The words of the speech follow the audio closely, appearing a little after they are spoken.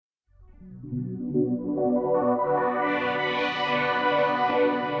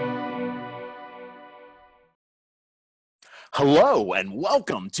Hello and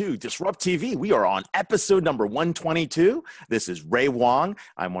welcome to Disrupt TV. We are on episode number 122. This is Ray Wang.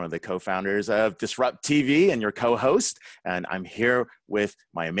 I'm one of the co-founders of Disrupt TV and your co-host. And I'm here with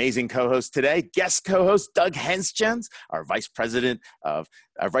my amazing co-host today, guest co-host Doug Henschens, our vice president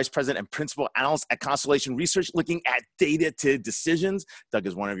and principal analyst at Constellation Research, looking at data to decisions. Doug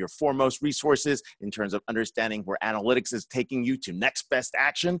is one of your foremost resources in terms of understanding where analytics is taking you to next best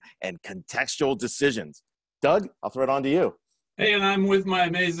action and contextual decisions. Doug, I'll throw it on to you. Hey, and I'm with my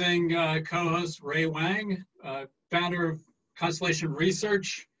amazing co-host, Ray Wang, founder of Constellation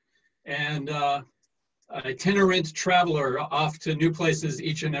Research and itinerant traveler off to new places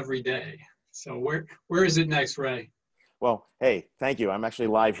each and every day. So where is it next, Ray? Well, hey, thank you. I'm actually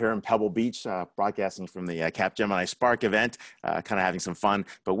live here in Pebble Beach, broadcasting from the Capgemini Spark event, kind of having some fun.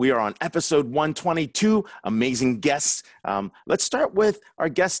 But we are on episode 122, amazing guests. Let's start with our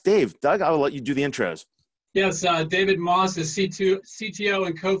guest, Dave. Doug, I'll let you do the intros. Yes, David Moss is CTO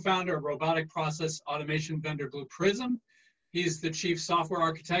and co-founder of robotic process automation vendor Blue Prism. He's the chief software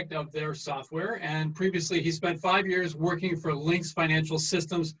architect of their software, and previously he spent 5 years working for Lynx Financial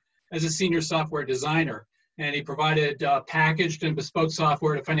Systems as a senior software designer. And he provided packaged and bespoke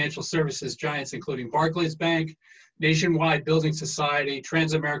software to financial services giants, including Barclays Bank, Nationwide Building Society,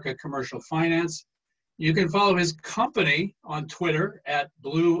 Transamerica Commercial Finance. You can follow his company on Twitter at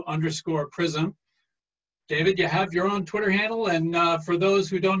Blue_Prism. David, you have your own Twitter handle, and for those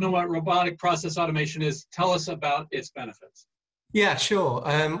who don't know what robotic process automation is, tell us about its benefits. Yeah, sure.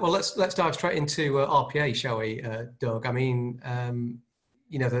 Well, let's dive straight into RPA, shall we, Doug? I mean,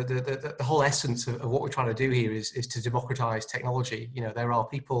 you know, the whole essence of what we're trying to do here is to democratize technology. You know, there are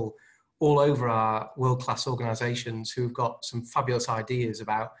people all over our world-class organizations who've got some fabulous ideas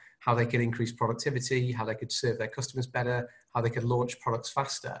about how they could increase productivity, how they could serve their customers better, how they could launch products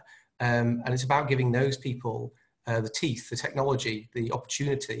faster. And it's about giving those people the teeth, the technology, the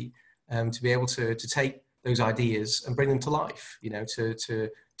opportunity to be able to take those ideas and bring them to life, you know, to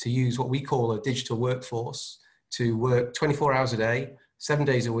use what we call a digital workforce to work 24 hours a day, 7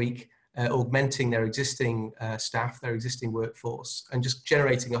 days a week, augmenting their existing staff, their existing workforce, and just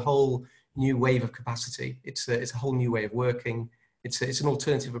generating a whole new wave of capacity. It's a whole new way of working. It's an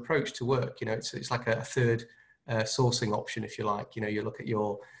alternative approach to work. You know, it's like a third sourcing option, if you like. You know, you look at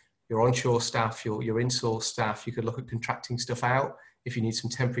your onshore staff, your in-source staff. You could look at contracting stuff out if you need some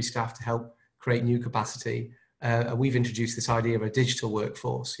temporary staff to help create new capacity. And we've introduced this idea of a digital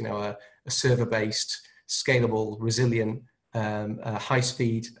workforce, you know, a server-based, scalable, resilient,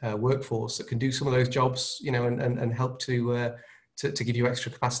 high-speed workforce that can do some of those jobs, you know, and help to give you extra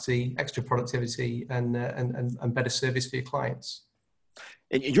capacity, extra productivity, and better service for your clients.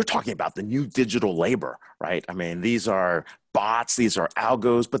 And you're talking about the new digital labor, right? I mean, these are bots, these are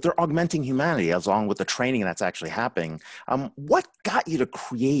algos, but they're augmenting humanity along with the training that's actually happening. What got you to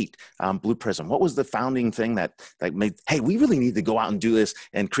create Blue Prism? What was the founding thing that made, hey, we really need to go out and do this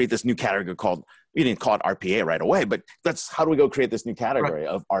and create this new category called, we didn't call it RPA right away, but how do we go create this new category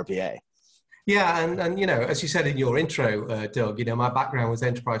of RPA? Yeah, and you know, as you said in your intro, Doug, you know, my background was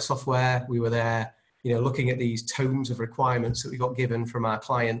enterprise software. We were there, you know, looking at these tomes of requirements that we got given from our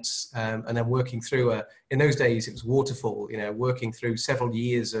clients, and then working through in those days it was waterfall, you know, working through several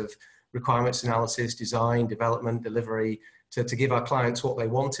years of requirements analysis, design, development, delivery to give our clients what they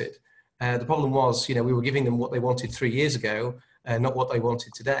wanted. The problem was, you know, we were giving them what they wanted 3 years ago, not what they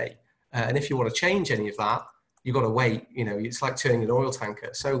wanted today. And if you want to change any of that, you've got to wait. You know, it's like turning an oil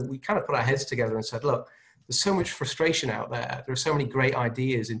tanker. So we kind of put our heads together and said, look, there's so much frustration out there. There are so many great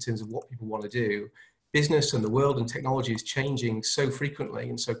ideas in terms of what people want to do. Business and the world and technology is changing so frequently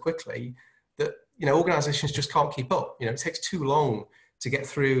and so quickly that, you know, organizations just can't keep up. You know, it takes too long to get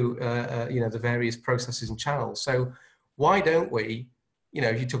through, you know, the various processes and channels. So why don't we, you know,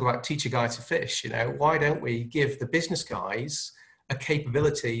 if you talk about teach a guy to fish, you know, why don't we give the business guys a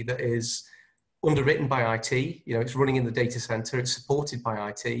capability that is underwritten by IT? You know, it's running in the data center, it's supported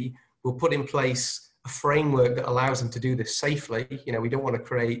by IT. We'll put in place a framework that allows them to do this safely. You know, we don't want to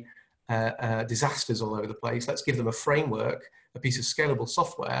create disasters all over the place. Let's give them a framework, a piece of scalable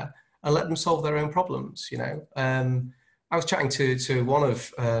software, and let them solve their own problems. You know, I was chatting to one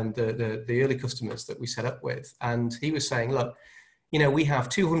of the early customers that we set up with, and he was saying, look, you know, we have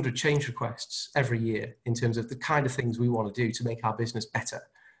 200 change requests every year in terms of the kind of things we want to do to make our business better.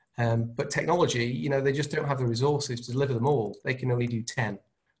 But technology, you know, they just don't have the resources to deliver them all. They can only do 10.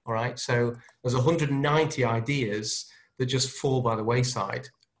 All right. So there's 190 ideas that just fall by the wayside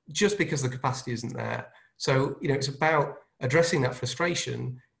just because the capacity isn't there. So, you know, it's about addressing that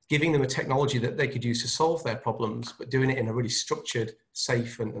frustration, giving them a technology that they could use to solve their problems, but doing it in a really structured,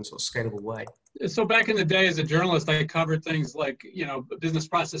 safe, and sort of scalable way. So back in the day as a journalist, I covered things like, business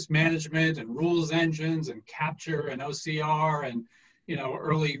process management and rules engines and capture and OCR and,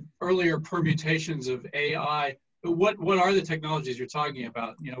 earlier permutations of AI. But what are the technologies you're talking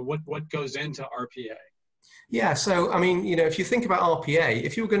about? What goes into RPA? Yeah, so I mean, if you think about RPA,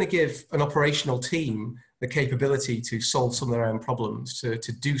 if you were going to give an operational team the capability to solve some of their own problems,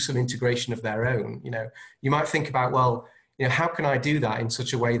 to do some integration of their own, you might think about, well, how can I do that in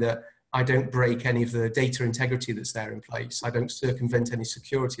such a way that I don't break any of the data integrity that's there in place? I don't circumvent any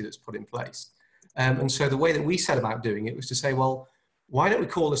security that's put in place. And so the way that we set about doing it was to say, well, why don't we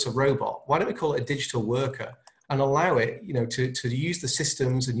call this a robot? Why don't we call it a digital worker and allow it, to use the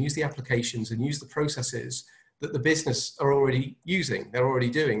systems and use the applications and use the processes that the business are already using. They're already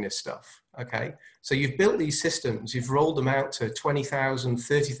doing this stuff, okay? So you've built these systems, you've rolled them out to 20,000,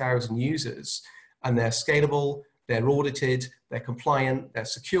 30,000 users, and they're scalable, they're audited, they're compliant, they're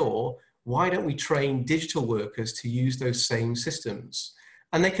secure. Why don't we train digital workers to use those same systems?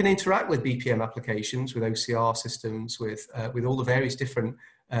 And they can interact with BPM applications, with OCR systems, with all the various different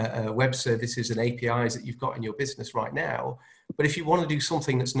web services and APIs that you've got in your business right now. But if you want to do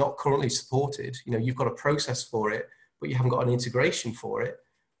something that's not currently supported, you've got a process for it, but you haven't got an integration for it,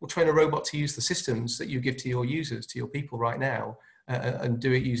 we'll train a robot to use the systems that you give to your users, to your people right now, and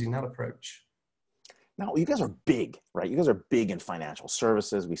do it using that approach. Now, you guys are big, right? You guys are big in financial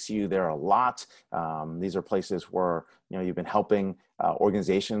services. We see you there a lot. These are places where, you've been helping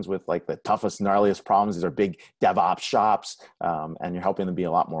organizations with like the toughest, gnarliest problems. These are big DevOps shops, and you're helping them be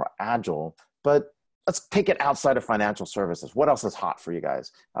a lot more agile. But let's take it outside of financial services. What else is hot for you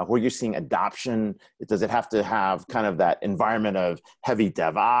guys? Where you're seeing adoption? Does it have to have kind of that environment of heavy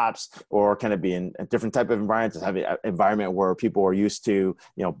DevOps, or can it be in a different type of environment? Does it have an environment where people are used to,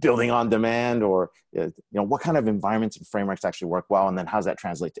 building on demand, or, what kind of environments and frameworks actually work well? And then how does that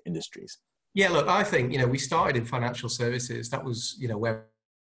translate to industries? Yeah, look, I think, we started in financial services. That was, where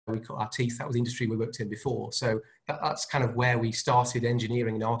we cut our teeth. That was the industry we worked in before. So that's kind of where we started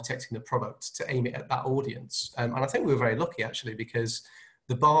engineering and architecting the product to aim it at that audience. And I think we were very lucky, actually, because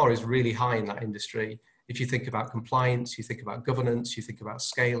the bar is really high in that industry. If you think about compliance, you think about governance, you think about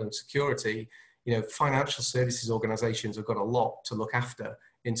scale and security, financial services organizations have got a lot to look after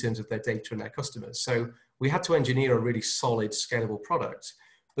in terms of their data and their customers. So we had to engineer a really solid, scalable product.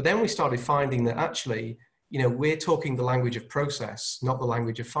 But then we started finding that actually, we're talking the language of process, not the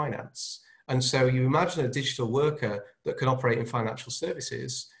language of finance. And so you imagine a digital worker that can operate in financial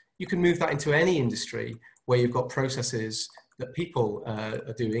services, you can move that into any industry where you've got processes that people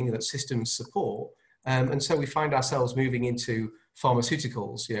are doing and that systems support. And so we find ourselves moving into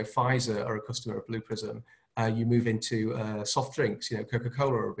pharmaceuticals. Pfizer are a customer of Blue Prism. You move into soft drinks.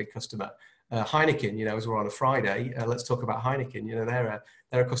 Coca-Cola are a big customer. Heineken, as we're on a Friday, let's talk about Heineken.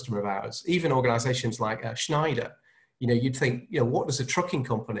 They're a customer of ours. Even organizations like Schneider, you'd think, what does a trucking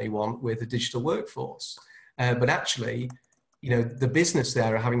company want with a digital workforce? But actually, the business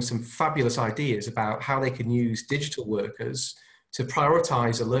there are having some fabulous ideas about how they can use digital workers to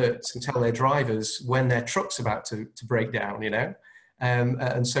prioritize alerts and tell their drivers when their truck's about to break down,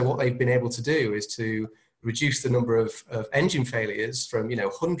 and so what they've been able to do is to reduce the number of engine failures from,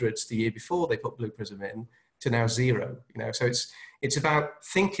 hundreds the year before they put Blue Prism in to now 0, So it's about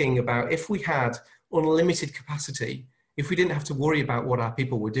thinking about, if we had unlimited capacity, if we didn't have to worry about what our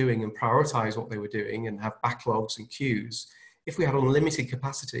people were doing and prioritize what they were doing and have backlogs and queues, if we had unlimited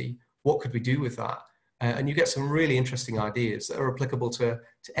capacity, what could we do with that? And you get some really interesting ideas that are applicable to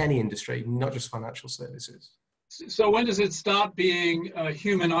any industry, not just financial services. So when does it stop being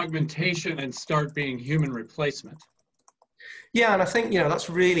human augmentation and start being human replacement? Yeah, and I think, that's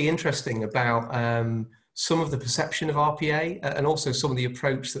really interesting about some of the perception of RPA and also some of the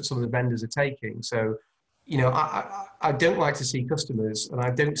approach that some of the vendors are taking. So, I don't like to see customers, and I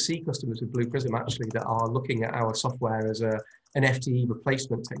don't see customers with Blue Prism actually that are looking at our software as an FTE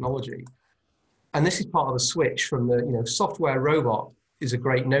replacement technology. And this is part of the switch from the, software robot is a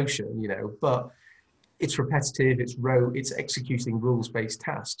great notion, but it's repetitive, it's executing rules-based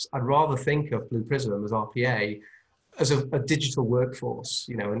tasks. I'd rather think of Blue Prism as RPA as a digital workforce,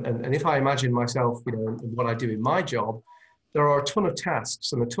 and if I imagine myself, and what I do in my job, there are a ton of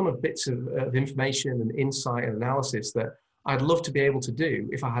tasks and a ton of bits of information and insight and analysis that I'd love to be able to do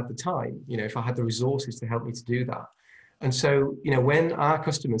if I had the time, if I had the resources to help me to do that. And so, when our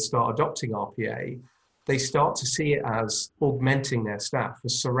customers start adopting RPA, they start to see it as augmenting their staff,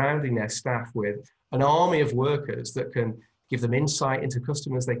 as surrounding their staff with an army of workers that can give them insight into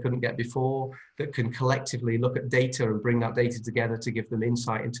customers they couldn't get before, that can collectively look at data and bring that data together to give them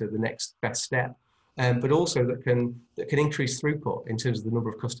insight into the next best step. But also that can increase throughput in terms of the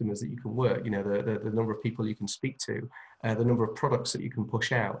number of customers that you can work, the number of people you can speak to, the number of products that you can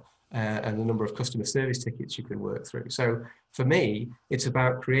push out, and the number of customer service tickets you can work through. So for me, it's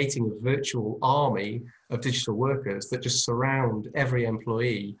about creating a virtual army of digital workers that just surround every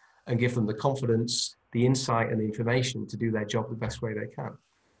employee and give them the confidence, the insight, and the information to do their job the best way they can.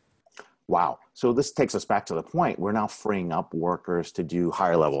 Wow. So this takes us back to the point. We're now freeing up workers to do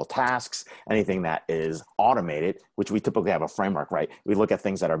higher level tasks, anything that is automated, which we typically have a framework, right? We look at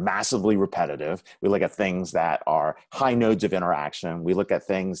things that are massively repetitive. We look at things that are high nodes of interaction. We look at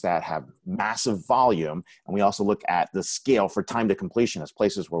things that have massive volume. And we also look at the scale for time to completion as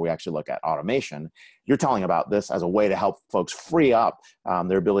places where we actually look at automation. You're telling about this as a way to help folks free up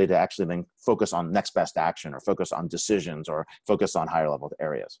their ability to actually then focus on next best action or focus on decisions or focus on higher level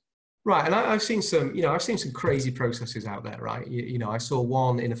areas. Right, and I've seen some, crazy processes out there, right? I saw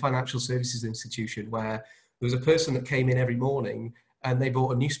one in a financial services institution where there was a person that came in every morning and they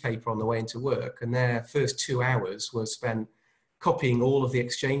bought a newspaper on the way into work, and their first 2 hours was spent copying all of the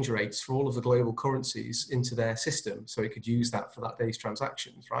exchange rates for all of the global currencies into their system so he could use that for that day's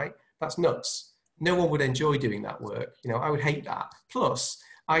transactions, right? That's nuts. No one would enjoy doing that work. I would hate that. Plus,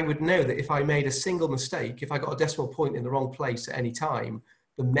 I would know that if I made a single mistake, if I got a decimal point in the wrong place at any time,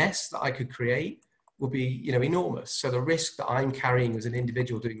 the mess that I could create would be, enormous. So the risk that I'm carrying as an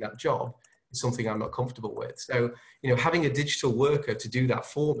individual doing that job is something I'm not comfortable with. So, having a digital worker to do that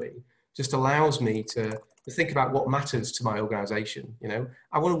for me just allows me to think about what matters to my organization.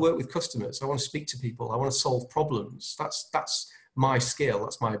 I want to work with customers. I want to speak to people. I want to solve problems. That's my skill.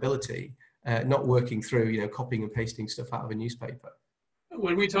 That's my ability, not working through, copying and pasting stuff out of a newspaper.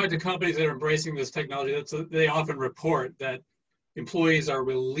 When we talk to companies that are embracing this technology, they often report that employees are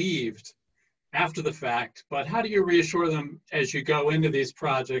relieved after the fact, but how do you reassure them as you go into these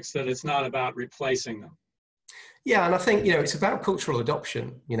projects that it's not about replacing them? Yeah, and I think, it's about cultural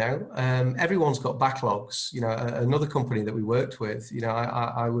adoption. Everyone's got backlogs. Another company that we worked with,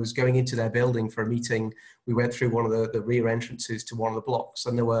 I was going into their building for a meeting. We went through one of the rear entrances to one of the blocks,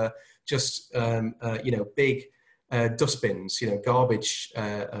 and there were just, big dustbins, garbage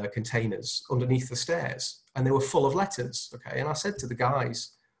containers underneath the stairs. And they were full of letters, okay? And I said to the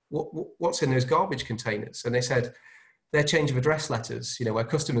guys, what's in those garbage containers? And they said, they're change of address letters, where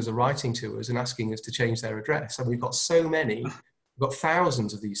customers are writing to us and asking us to change their address. And we've got so many, we've got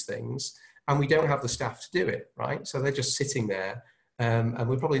thousands of these things, and we don't have the staff to do it, right? So they're just sitting there, and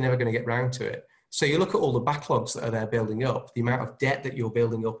we're probably never going to get round to it. So you look at all the backlogs that are there building up, the amount of debt that you're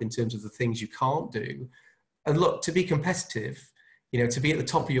building up in terms of the things you can't do. And look, to be competitive, to be at the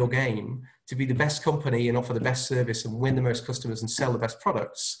top of your game, to be the best company and offer the best service and win the most customers and sell the best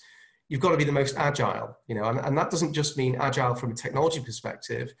products, you've got to be the most agile, and that doesn't just mean agile from a technology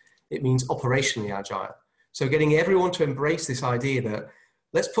perspective, it means operationally agile. So getting everyone to embrace this idea that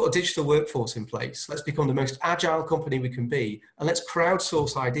let's put a digital workforce in place, let's become the most agile company we can be, and let's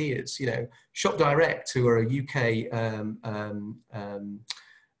crowdsource ideas. Shop Direct, who are a UK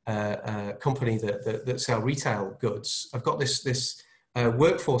company that sell retail goods, I've got this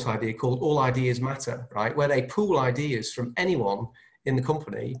workforce idea called All Ideas Matter, right? Where they pool ideas from anyone in the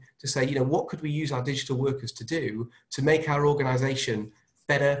company to say, what could we use our digital workers to do to make our organization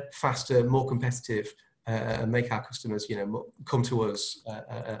better, faster, more competitive, and make our customers, come to us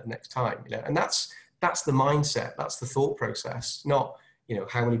next time, And that's the mindset, that's the thought process, not,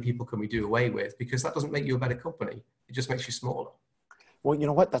 how many people can we do away with, because that doesn't make you a better company. It just makes you smaller. Well, you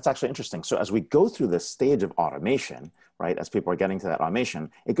know what? That's actually interesting. So as we go through this stage of automation, right, as people are getting to that automation,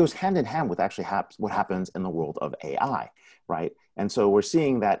 it goes hand in hand with actually what happens in the world of AI, right? And so we're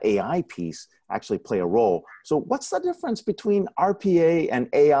seeing that AI piece actually play a role. So what's the difference between RPA and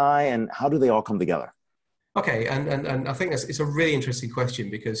AI, and how do they all come together? Okay, and I think it's a really interesting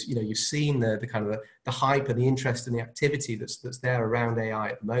question, because you've seen the kind of the hype and the interest and the activity that's there around AI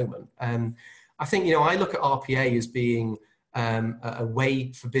at the moment. And I think I look at RPA as being a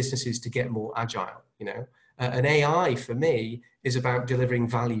way for businesses to get more agile. And AI for me is about delivering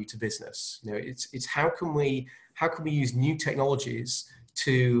value to business. It's how can we use new technologies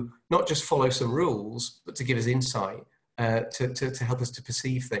to not just follow some rules, but to give us insight, to help us to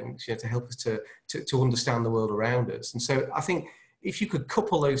perceive things, to help us to understand the world around us. And so I think if you could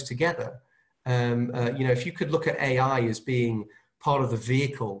couple those together, if you could look at AI as being part of the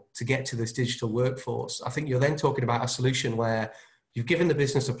vehicle to get to this digital workforce, I think you're then talking about a solution where you've given the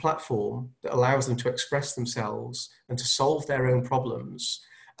business a platform that allows them to express themselves and to solve their own problems.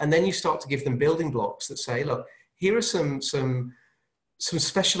 And then you start to give them building blocks that say, look, here are some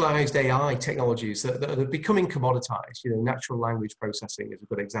specialized AI technologies that are becoming commoditized. Natural language processing is a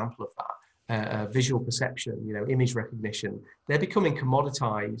good example of that. Visual perception, image recognition. They're becoming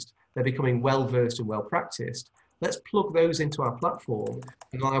commoditized. They're becoming well-versed and well-practiced. Let's plug those into our platform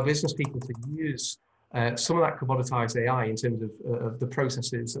and allow business people to use some of that commoditized AI in terms of the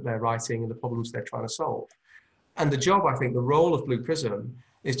processes that they're writing and the problems they're trying to solve. And the job, I think, the role of Blue Prism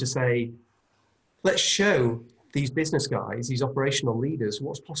is to say, let's show these business guys, these operational leaders,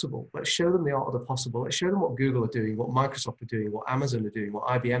 what's possible. Let's show them the art of the possible. Let's show them what Google are doing, what Microsoft are doing, what Amazon are doing, what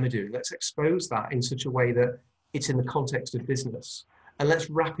IBM are doing. Let's expose that in such a way that it's in the context of business. And let's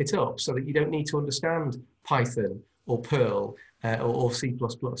wrap it up so that you don't need to understand Python or Perl or C++.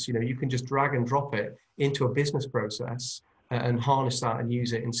 You can just drag and drop it into a business process and harness that and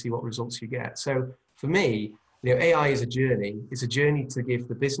use it and see what results you get. So for me, AI is a journey. It's a journey to give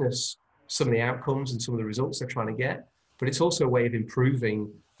the business some of the outcomes and some of the results they're trying to get, but it's also a way of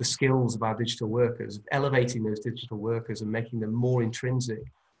improving the skills of our digital workers, elevating those digital workers and making them more intrinsic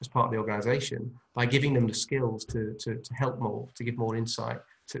as part of the organization by giving them the skills to help more, to give more insight,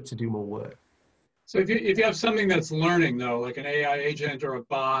 to do more work. So if you have something that's learning though, like an AI agent or a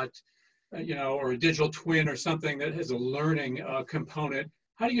bot, or a digital twin or something that has a learning component,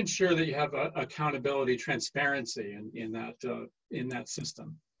 how do you ensure that you have accountability, transparency in that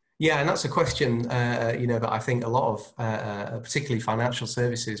system? Yeah, and that's a question, that I think a lot of, particularly financial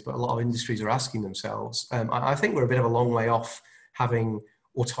services, but a lot of industries are asking themselves. I think we're a bit of a long way off having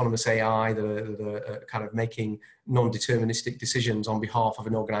autonomous AI that are kind of making non-deterministic decisions on behalf of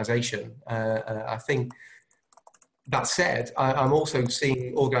an organization. I think that said, I'm also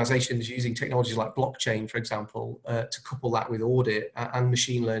seeing organizations using technologies like blockchain, for example, to couple that with audit and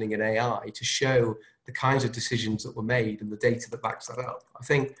machine learning and AI to show the kinds of decisions that were made and the data that backs that up. I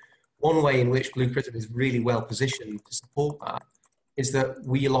think one way in which Blue Prism is really well positioned to support that is that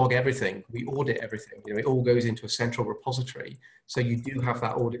we log everything, we audit everything. It all goes into a central repository. So you do have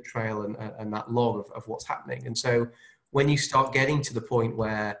that audit trail and that log of what's happening. And so when you start getting to the point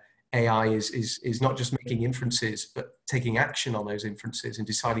where AI is not just making inferences, but taking action on those inferences and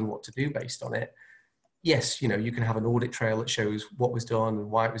deciding what to do based on it, yes, you can have an audit trail that shows what was done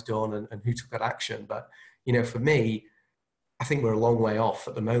and why it was done and who took that action. But, for me, I think we're a long way off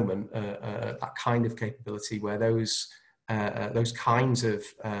at the moment, that kind of capability where those kinds of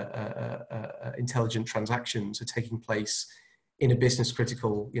intelligent transactions are taking place in a business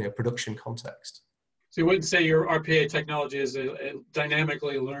critical, production context. So you wouldn't say your RPA technology is a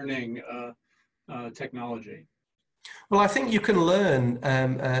dynamically learning technology? Well, I think you can learn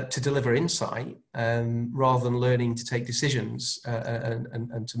to deliver insight rather than learning to take decisions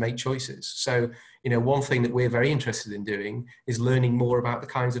and to make choices. So, one thing that we're very interested in doing is learning more about the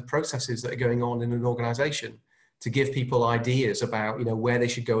kinds of processes that are going on in an organization to give people ideas about, where they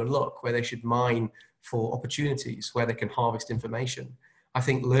should go and look, where they should mine for opportunities, where they can harvest information. I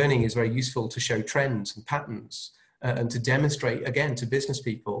think learning is very useful to show trends and patterns and to demonstrate, again, to business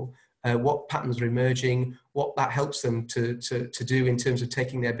people what patterns are emerging, what that helps them to do in terms of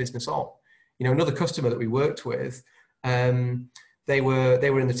taking their business on. Another customer that we worked with, they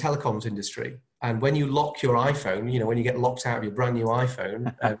were in the telecoms industry. And when you lock your iPhone, when you get locked out of your brand new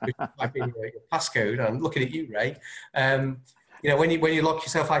iPhone, type in your passcode, I'm looking at you, Ray. When you lock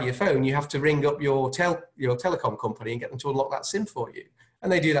yourself out of your phone, you have to ring up your telecom company and get them to unlock that SIM for you.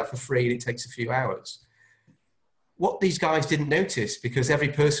 And they do that for free, and it takes a few hours. What these guys didn't notice, because every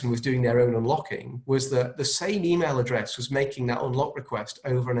person was doing their own unlocking, was that the same email address was making that unlock request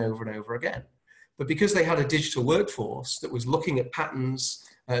over and over and over again. But because they had a digital workforce that was looking at patterns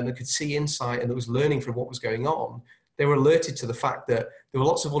and that could see insight and that was learning from what was going on, they were alerted to the fact that there were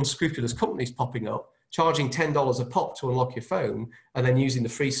lots of unscrupulous companies popping up, charging $10 a pop to unlock your phone, and then using the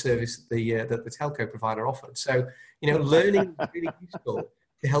free service that the telco provider offered. So, learning is really useful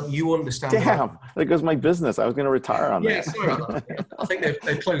to help you understand. Damn, there goes my business. I was going to retire on that. Yeah, sorry about that. I think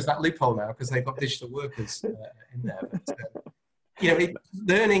they've closed that loophole now because they've got digital workers in there. But,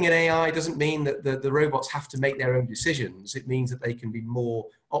 learning in AI doesn't mean that the robots have to make their own decisions. It means that they can be more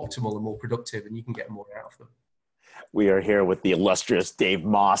optimal and more productive, and you can get more out of them. We are here with the illustrious Dave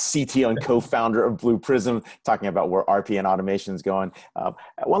Moss, CTO and co-founder of Blue Prism, talking about where RPA and automation is going.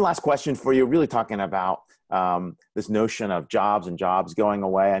 One last question for you, really talking about this notion of jobs and jobs going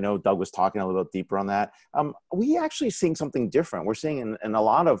away. I know Doug was talking a little bit deeper on that. We actually seeing something different. We're seeing in a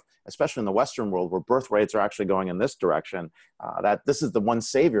lot of, especially in the Western world, where birth rates are actually going in this direction, that this is the one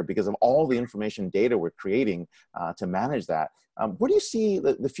savior because of all the information data we're creating to manage that. Where do you see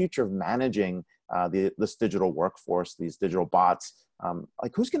the future of managing this digital workforce, these digital bots?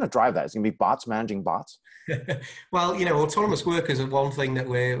 Like, who's going to drive that? Is it going to be bots managing bots? Well, autonomous workers are one thing that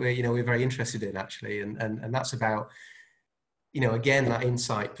we're very interested in, actually, and that's about, again, that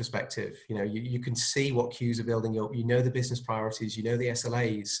insight perspective. You can see what queues are building up. The business priorities. The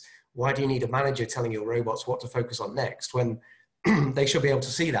SLAs. Why do you need a manager telling your robots what to focus on next when they should be able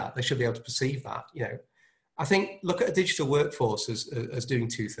to see that? They should be able to perceive that. I think look at a digital workforce as doing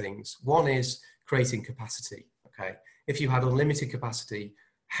two things. One is creating capacity. Okay, if you had unlimited capacity,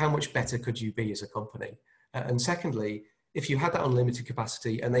 how much better could you be as a company? And secondly, if you had that unlimited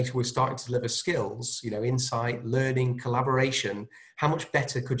capacity and they were starting to deliver skills, insight, learning, collaboration, how much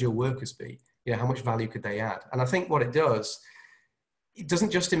better could your workers be? How much value could they add? And I think what it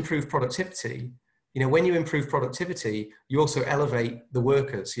doesn't just improve productivity. When you improve productivity, you also elevate the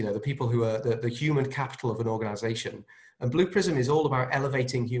workers, the people who are the human capital of an organization. And Blue Prism is all about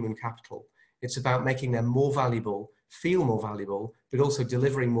elevating human capital. It's about making them more valuable, feel more valuable, but also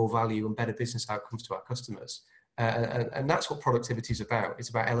delivering more value and better business outcomes to our customers. And that's what productivity is about. It's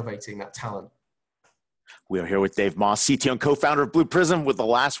about elevating that talent. We are here with Dave Moss, CTO and co-founder of Blue Prism, with the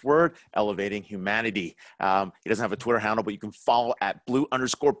last word, elevating humanity. He doesn't have a Twitter handle, but you can follow at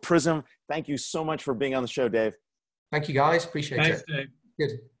blue_prism. Thank you so much for being on the show, Dave. Thank you, guys. Appreciate it. Thanks, Dave.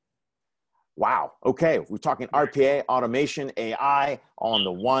 Good. Wow. Okay. We're talking RPA, automation, AI all in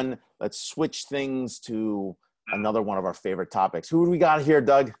the one. Let's switch things to another one of our favorite topics. Who do we got here,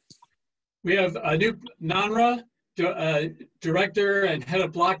 Doug? We have Anup Nanra, Director and Head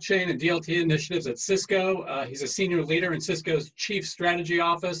of Blockchain and DLT Initiatives at Cisco. He's a senior leader in Cisco's Chief Strategy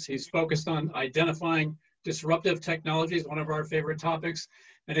Office. He's focused on identifying disruptive technologies, one of our favorite topics,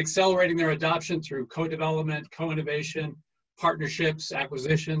 and accelerating their adoption through co-development, co-innovation, partnerships,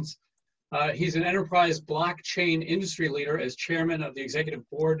 acquisitions. He's an enterprise blockchain industry leader as chairman of the executive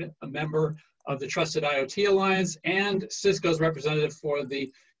board, a member of the Trusted IoT Alliance, and Cisco's representative for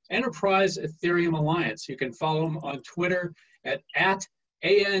the Enterprise Ethereum Alliance. You can follow him on Twitter at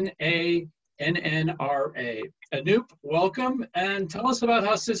ANANNRA. Anup, welcome, and tell us about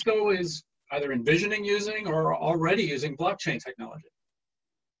how Cisco is either envisioning using or already using blockchain technology.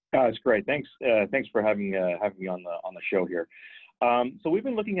 It's great. Thanks. Thanks for having me on the show here. So we've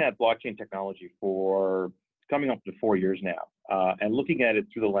been looking at blockchain technology for coming up to 4 years now, and looking at it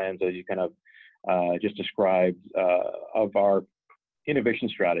through the lens, as you kind of just described, of our innovation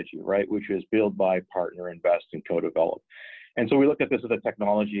strategy, right, which is build, buy, partner, invest, and co-develop. And so we look at this as a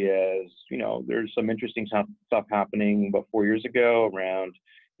technology as, there's some interesting stuff happening about 4 years ago around,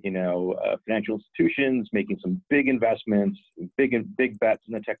 financial institutions making some big investments, big bets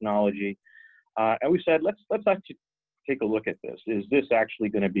in the technology. And we said, let's actually take a look at this. Is this actually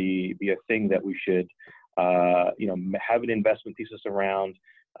going to be a thing that we should, have an investment thesis around?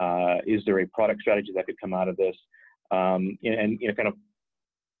 Is there a product strategy that could come out of this? And kind of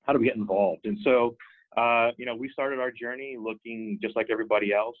how do we get involved? And so, we started our journey looking just like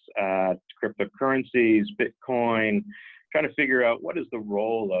everybody else at cryptocurrencies, Bitcoin, trying to figure out what is the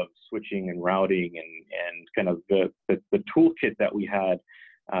role of switching and routing and kind of the toolkit that we have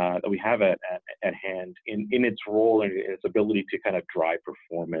at hand in its role and its ability to kind of drive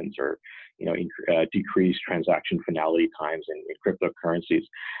performance or decrease transaction finality times in cryptocurrencies.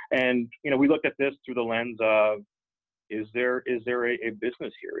 And we looked at this through the lens of, is there a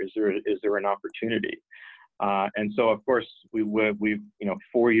business here? Is there an opportunity? And so of course we've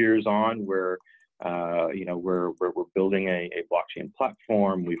 4 years on, we're building a blockchain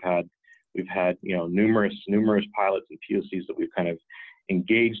platform. We've had numerous pilots and POCs that we've kind of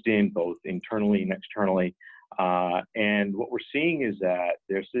engaged in both internally and externally. And what we're seeing is that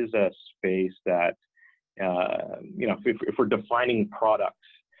this is a space that, if we're defining products,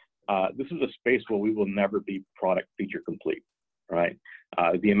 this is a space where we will never be product feature complete, right?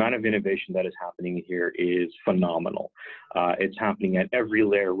 The amount of innovation that is happening here is phenomenal. It's happening at every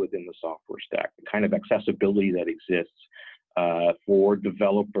layer within the software stack. The kind of accessibility that exists for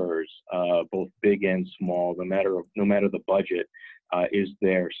developers, both big and small, no matter the budget, is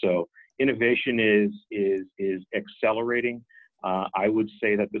there. So innovation is accelerating. I would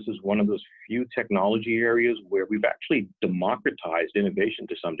say that this is one of those few technology areas where we've actually democratized innovation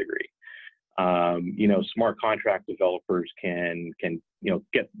to some degree. Smart contract developers can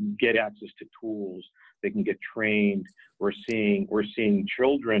get access to tools. They can get trained. We're seeing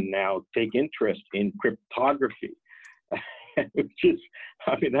children now take interest in cryptography, which is,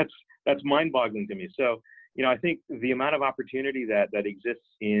 that's mind-boggling to me. So, I think the amount of opportunity that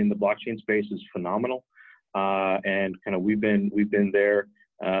exists in the blockchain space is phenomenal. And kind of we've been there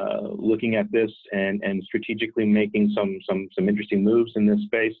looking at this and strategically making some interesting moves in this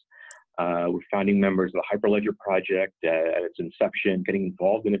space. We're founding members of the Hyperledger project at its inception, getting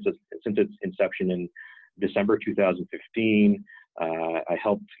involved in it since its inception in December 2015. I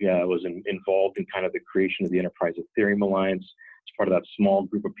was involved in kind of the creation of the Enterprise Ethereum Alliance as part of that small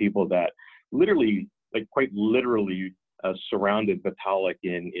group of people that literally, like quite literally, surrounded Vitalik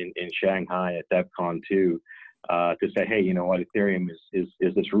in Shanghai at DevCon 2 to say, hey, you know what, Ethereum is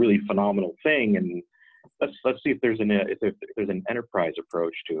this really phenomenal thing, and let's see if there's an enterprise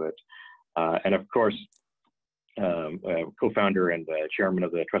approach to it. And of course, co-founder and chairman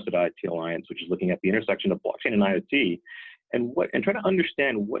of the Trusted IoT Alliance, which is looking at the intersection of blockchain and IoT, and trying to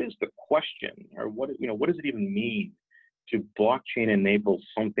understand what is the question, or what does it even mean to blockchain enable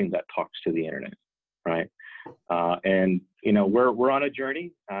something that talks to the internet, right? And you know, we're on a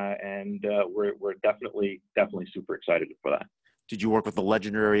journey, and we're definitely super excited for that. Did you work with the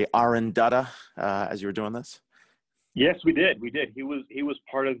legendary Aaron Dutta as you were doing this? Yes, we did. He was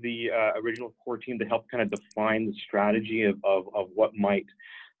part of the original core team to help kind of define the strategy of what might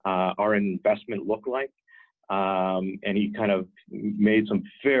our investment look like. And he kind of made some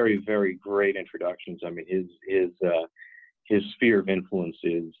very, very great introductions. I mean, his sphere of influence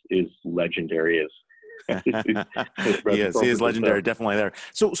is legendary. He is legendary, definitely there.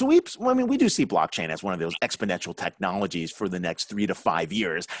 So we do see blockchain as one of those exponential technologies for the next 3 to 5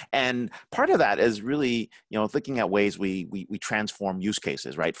 years, and part of that is really, you know, thinking at ways we transform use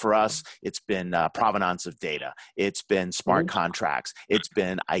cases, right? For us, it's been provenance of data, it's been smart contracts, it's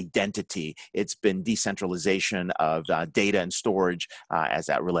been identity, it's been decentralization of data and storage as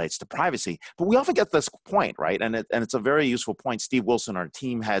that relates to privacy. But we often get this point, right? And it's a very useful point. Steve Wilson, our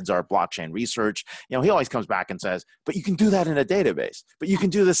team heads our blockchain research. You know, he always comes back and says, but you can do that in a database, but you can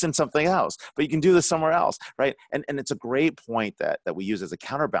do this in something else, but you can do this somewhere else, right? And it's a great point that we use as a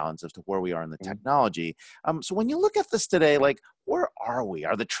counterbalance as to where we are in the technology. So when you look at this today, like, where are we?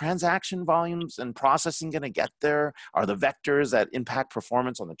 Are the transaction volumes and processing going to get there? Are the vectors that impact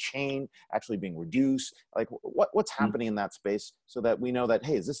performance on the chain actually being reduced? Like, what's happening in that space so that we know that,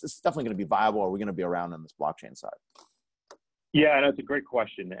 hey, is this definitely going to be viable? Or are we going to be around on this blockchain side? Yeah, that's a great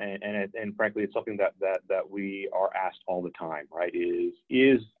question, and frankly, it's something that we are asked all the time, right?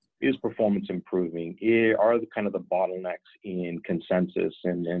 Is performance improving? Are the kind of the bottlenecks in consensus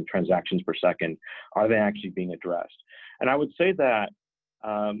and transactions per second, are they actually being addressed? And I would say that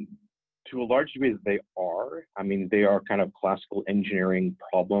to a large degree they are. I mean, they are kind of classical engineering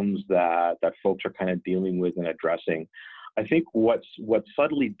problems that folks are kind of dealing with and addressing. I think what's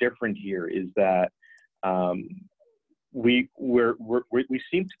subtly different here is that we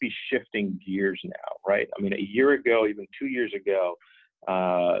seem to be shifting gears now, right? I mean, a year ago, even 2 years ago,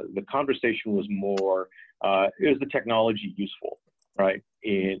 the conversation was more, is the technology useful, right?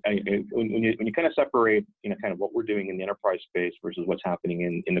 When you kind of separate, you know, kind of what we're doing in the enterprise space versus what's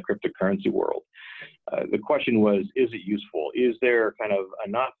happening in the cryptocurrency world, the question was, is it useful? Is there kind of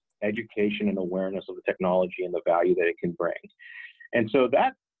enough education and awareness of the technology and the value that it can bring? And so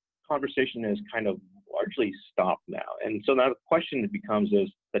that conversation is kind of largely stopped now. And so now the question that becomes is,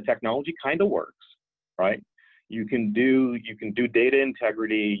 the technology kind of works, right? You can do data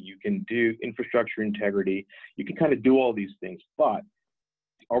integrity, you can do infrastructure integrity, you can kind of do all these things, but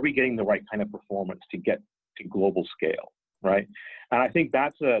are we getting the right kind of performance to get to global scale, right? And I think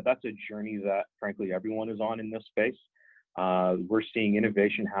that's a journey that frankly everyone is on in this space. We're seeing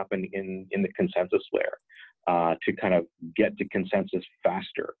innovation happen in the consensus layer to kind of get to consensus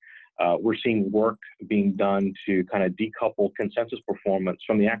faster. We're seeing work being done to kind of decouple consensus performance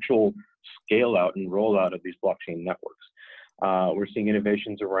from the actual scale out and rollout of these blockchain networks. We're seeing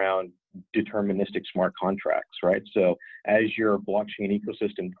innovations around deterministic smart contracts, right? So as your blockchain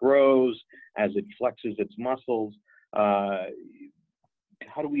ecosystem grows, as it flexes its muscles, how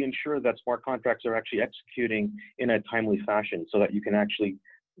do we ensure that smart contracts are actually executing in a timely fashion so that you can actually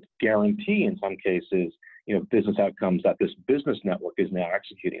guarantee, in some cases, you know, business outcomes that this business network is now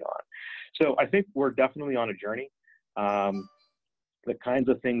executing on? So I think we're definitely on a journey. The kinds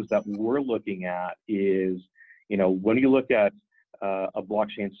of things that we're looking at is, you know, when you look at a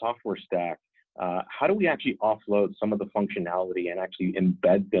blockchain software stack, how do we actually offload some of the functionality and actually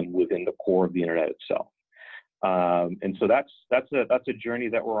embed them within the core of the internet itself? And so that's a journey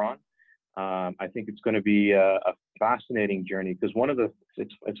that we're on. I think it's going to be a fascinating journey because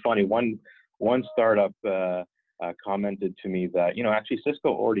it's funny, one startup commented to me that, you know, actually Cisco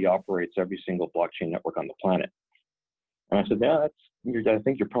already operates every single blockchain network on the planet. And I said, yeah, I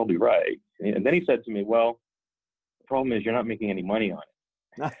think you're probably right. And then he said to me, well, the problem is you're not making any money on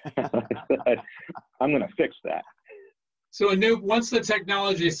it. I said, I'm going to fix that. So Anoop, once the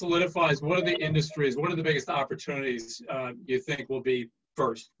technology solidifies, what are the industries, what are the biggest opportunities you think will be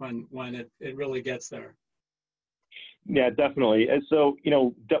first when it really gets there. Yeah, definitely. And so,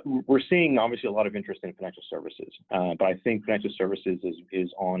 we're seeing obviously a lot of interest in financial services, but I think financial services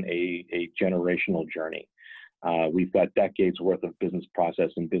is on a generational journey. We've got decades worth of business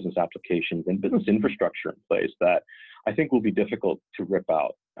process and business applications and business infrastructure in place that I think will be difficult to rip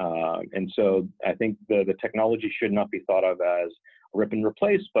out. And so I think the technology should not be thought of as rip and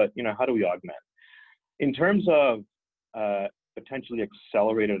replace, but how do we augment? In terms of potentially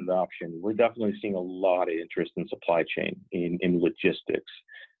accelerated adoption, we're definitely seeing a lot of interest in supply chain, in logistics,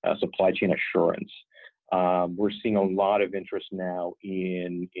 supply chain assurance. We're seeing a lot of interest now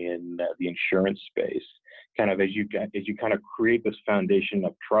in the insurance space, kind of as you kind of create this foundation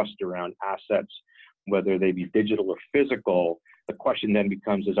of trust around assets, whether they be digital or physical. The question then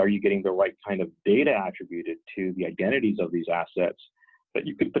becomes are you getting the right kind of data attributed to the identities of these assets that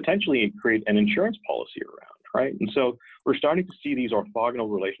you could potentially create an insurance policy around, right? And so we're starting to see these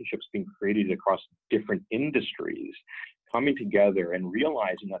orthogonal relationships being created across different industries, coming together and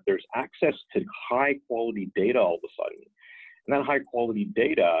realizing that there's access to high quality data all of a sudden. And that high quality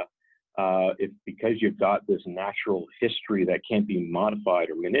data, because you've got this natural history that can't be modified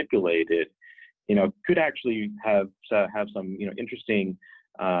or manipulated, could actually have some interesting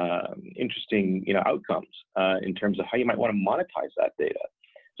outcomes in terms of how you might want to monetize that data.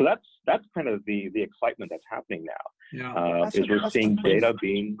 So that's kind of the excitement that's happening now. Is we're seeing data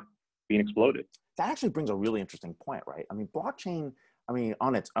being exploded. That actually brings a really interesting point, right? I mean, blockchain,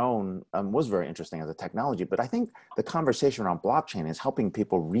 on its own was very interesting as a technology, but I think the conversation around blockchain is helping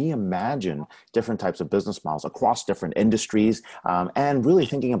people reimagine different types of business models across different industries, and really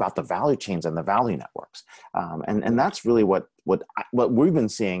thinking about the value chains and the value networks. And that's really what we've been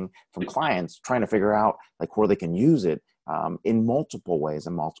seeing from clients trying to figure out like where they can use it in multiple ways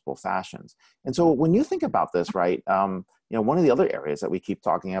and multiple fashions. And so when you think about this, right, one of the other areas that we keep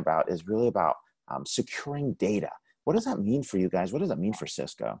talking about is really about securing data. What does that mean for you guys? What does that mean for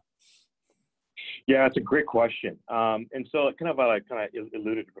Cisco? Yeah, it's a great question. And so kind of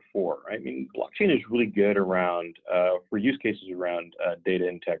alluded to before, right? I mean, blockchain is really good around, for use cases around data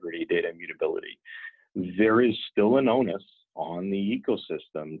integrity, data immutability. There is still an onus on the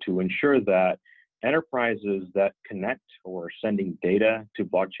ecosystem to ensure that enterprises that connect or are sending data to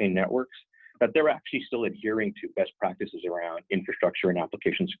blockchain networks, that they're actually still adhering to best practices around infrastructure and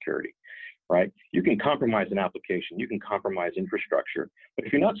application security. Right? You can compromise an application, you can compromise infrastructure, but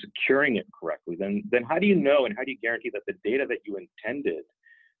if you're not securing it correctly, then how do you know and how do you guarantee that the data that you intended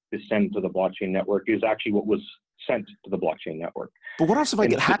to send to the blockchain network is actually what was sent to the blockchain network? But what else if I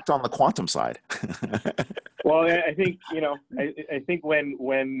get hacked on the quantum side? Well, I think I think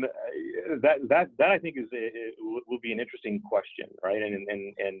when that I think will be an interesting question, right?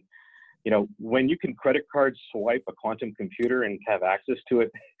 And when you can credit card swipe a quantum computer and have access to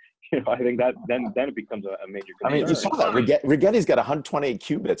it. I think that then it becomes a major concern. You saw that Rigetti's got 128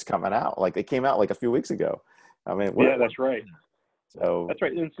 qubits coming out. Like they came out like a few weeks ago. Yeah, that's right. So that's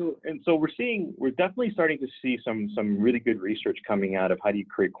right. And so we're definitely starting to see some really good research coming out of how do you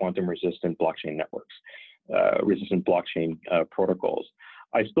create quantum resistant blockchain networks, resistant blockchain protocols.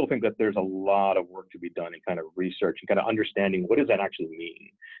 I still think that there's a lot of work to be done in kind of research and kind of understanding what does that actually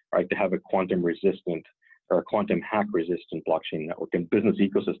mean, right? To have a quantum resistant or a quantum hack resistant blockchain network and business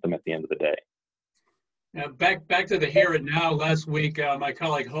ecosystem at the end of the day. Now, back to the here and now. Last week, my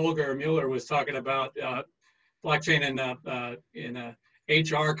colleague Holger Mueller was talking about blockchain in a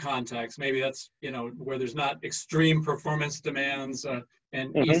HR context. Maybe that's where there's not extreme performance demands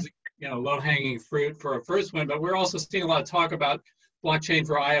and easy, low-hanging fruit for a first one. But we're also seeing a lot of talk about blockchain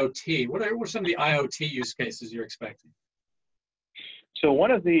for IoT. What are some of the IoT use cases you're expecting? So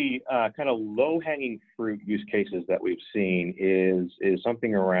one of the kind of low-hanging fruit use cases that we've seen is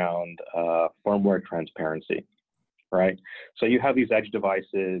something around firmware transparency, right? So you have these edge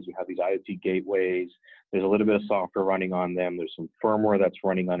devices, you have these IoT gateways, there's a little bit of software running on them, there's some firmware that's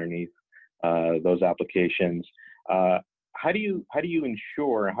running underneath those applications. How do you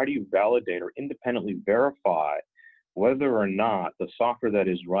ensure, how do you validate or independently verify whether or not the software that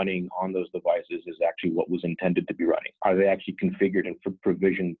is running on those devices is actually what was intended to be running? Are they actually configured and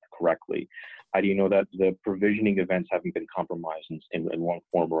provisioned correctly? How do you know that the provisioning events haven't been compromised in one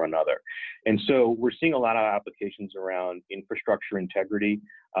form or another? And so we're seeing a lot of applications around infrastructure integrity,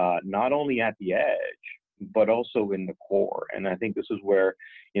 not only at the edge, but also in the core. And I think this is where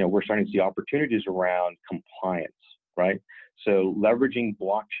we're starting to see opportunities around compliance, right? So leveraging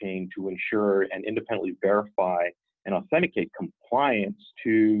blockchain to ensure and independently verify and authenticate compliance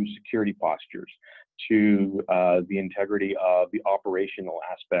to security postures, to the integrity of the operational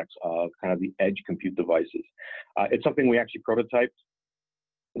aspects of kind of the edge compute devices. It's something we actually prototyped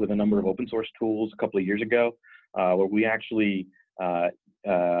with a number of open source tools a couple of years ago, where we actually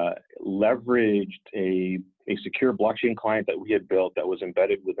leveraged a secure blockchain client that we had built that was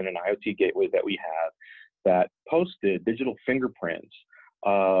embedded within an IoT gateway that we have that posted digital fingerprints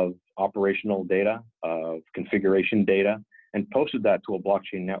of operational data, of configuration data, and posted that to a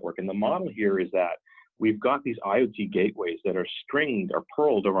blockchain network. And the model here is that we've got these IoT gateways that are stringed or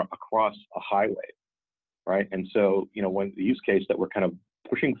purled across a highway, right? And so, when the use case that we're kind of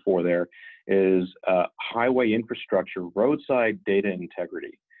pushing for there is highway infrastructure, roadside data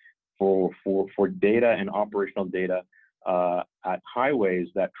integrity for data and operational data at highways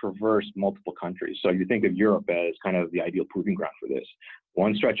that traverse multiple countries. So you think of Europe as kind of the ideal proving ground for this.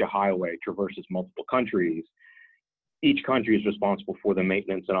 One stretch of highway traverses multiple countries. Each country is responsible for the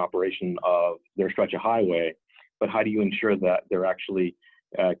maintenance and operation of their stretch of highway, but how do you ensure that they're actually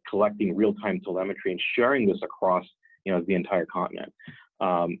collecting real-time telemetry and sharing this across, the entire continent?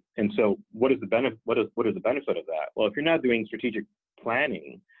 And so, what is the benefit? What is the benefit of that? Well, if you're now doing strategic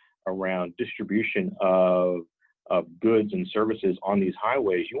planning around distribution of goods and services on these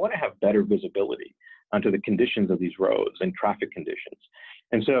highways, you want to have better visibility onto the conditions of these roads and traffic conditions.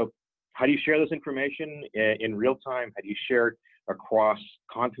 And so, how do you share this information in real time? How do you share it across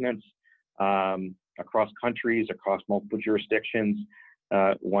continents, across countries, across multiple jurisdictions?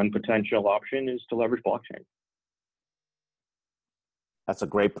 One potential option is to leverage blockchain. That's a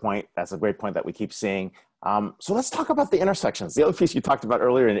great point. That's a great point that we keep seeing. So let's talk about the intersections. The other piece you talked about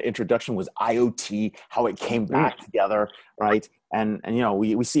earlier in the introduction was IoT, how it came back together, right? And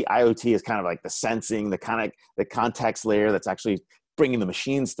we see IoT as kind of like the sensing, the context layer that's actually bringing the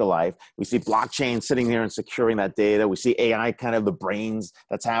machines to life. We see blockchain sitting there and securing that data. We see AI kind of the brains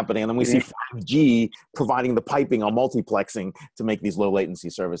that's happening. And then we see 5G providing the piping or multiplexing to make these low latency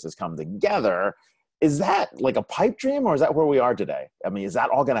services come together. Is that like a pipe dream, or is that where we are today? I mean, is that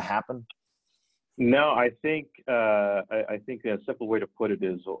all going to happen? No, I think a simple way to put it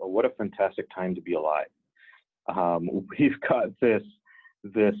is, what a fantastic time to be alive. We've got these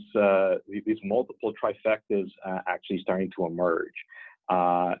multiple trifectas actually starting to emerge.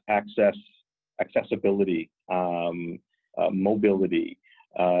 Accessibility, mobility,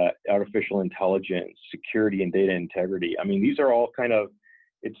 artificial intelligence, security, and data integrity. I mean, these are all kind of,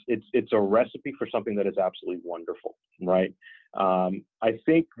 it's a recipe for something that is absolutely wonderful, right? I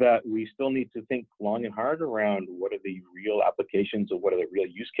think that we still need to think long and hard around what are the real applications or what are the real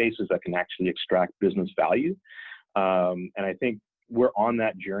use cases that can actually extract business value. And I think we're on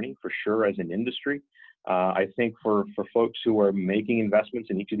that journey for sure as an industry. I think for folks who are making investments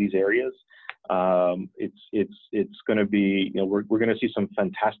in each of these areas, it's going to be, we're going to see some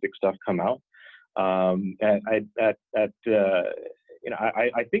fantastic stuff come out. I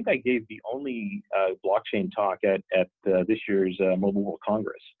think I gave the only blockchain talk at this year's Mobile World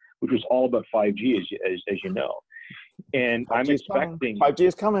Congress, which was all about 5G, as you know. And I'm expecting 5G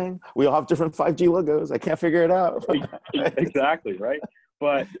is coming. We all have different 5G logos. I can't figure it out. Exactly, right.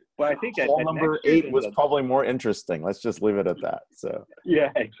 But I think call number 8 was probably more interesting. Let's just leave it at that. So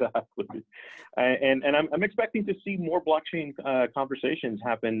yeah, exactly. And I'm expecting to see more blockchain conversations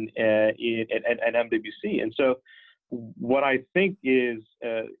happen at MWC. And so what I think is,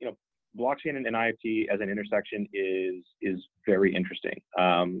 blockchain and IoT as an intersection is very interesting.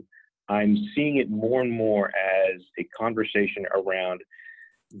 I'm seeing it more and more as a conversation around,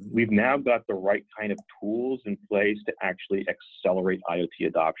 we've now got the right kind of tools in place to actually accelerate IoT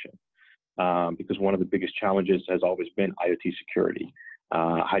adoption. Because one of the biggest challenges has always been IoT security.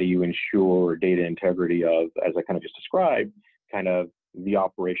 How do you ensure data integrity of, as I kind of just described, kind of the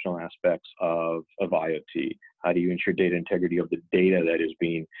operational aspects of IoT? How do you ensure data integrity of the data that is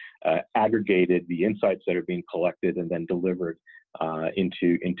being aggregated, the insights that are being collected and then delivered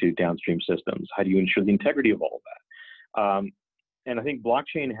into downstream systems? How do you ensure the integrity of all of that? And I think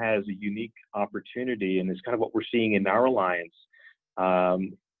blockchain has a unique opportunity, and it's kind of what we're seeing in our alliance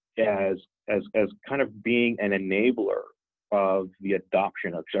as kind of being an enabler of the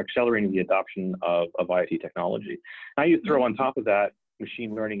adoption, of accelerating the adoption of IoT technology. Now you throw on top of that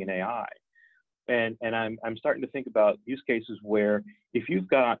machine learning and AI. And I'm starting to think about use cases where if you've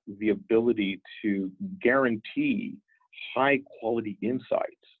got the ability to guarantee high quality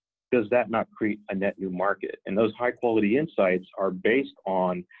insights, does that not create a net new market? And those high quality insights are based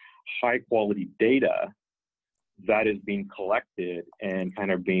on high quality data that is being collected and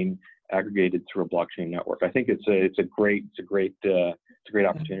kind of being aggregated through a blockchain network. I think it's a great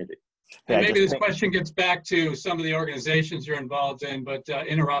opportunity. And maybe this question gets back to some of the organizations you're involved in, but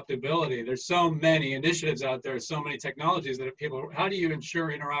interoperability. There's so many initiatives out there, so many technologies that people, how do you ensure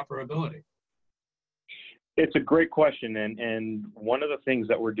interoperability? It's a great question, and one of the things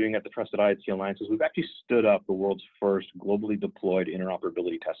that we're doing at the Trusted IoT Alliance is we've actually stood up the world's first globally deployed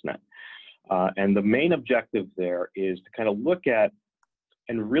interoperability testnet. And the main objective there is to kind of look at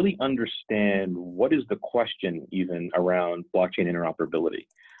and really understand what is the question even around blockchain interoperability.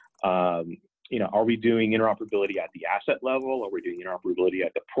 Are we doing interoperability at the asset level? Are we doing interoperability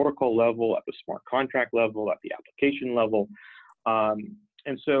at the protocol level, at the smart contract level, at the application level?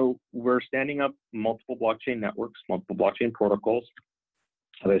 And so we're standing up multiple blockchain networks, multiple blockchain protocols.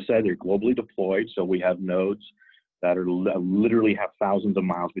 As I said, they're globally deployed, so we have nodes that are literally have thousands of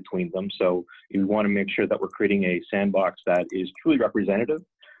miles between them. So we want to make sure that we're creating a sandbox that is truly representative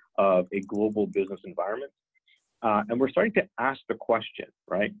of a global business environment. And we're starting to ask the question,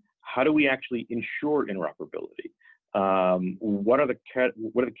 right? How do we actually ensure interoperability? What are the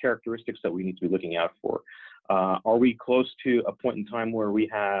characteristics that we need to be looking out for? Are we close to a point in time where we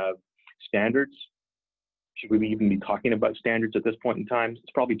have standards? Should we even be talking about standards at this point in time?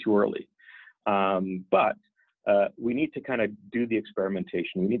 It's probably too early. But we need to kind of do the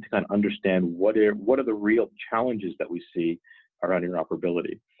experimentation. We need to kind of understand what are the real challenges that we see around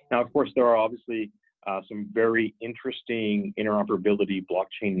interoperability. Now, of course, there are obviously some very interesting interoperability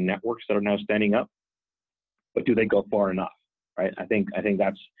blockchain networks that are now standing up, but do they go far enough, right? I think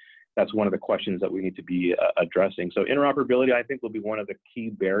that's one of the questions that we need to be addressing. So interoperability, I think, will be one of the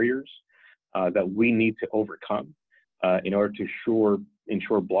key barriers that we need to overcome in order to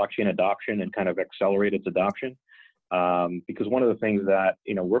ensure blockchain adoption and kind of accelerate its adoption. Because one of the things that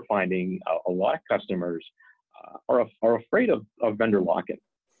we're finding a lot of customers are afraid of vendor lock-in,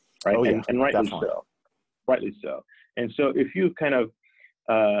 right? Oh, yeah, and rightly definitely. so. Rightly so. And so if you kind of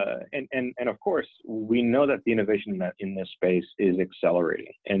and of course, we know that the innovation in this space is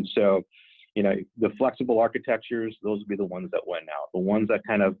accelerating. And so, the flexible architectures, those will be the ones that win out. The ones that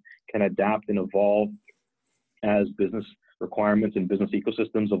kind of can adapt and evolve as business requirements and business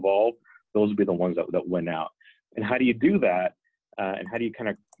ecosystems evolve, those will be the ones that win out. And how do you do that? And how do you kind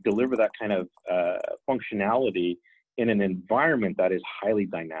of deliver that kind of functionality in an environment that is highly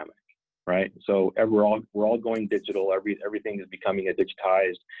dynamic? Right, so we're all going digital. Everything is becoming a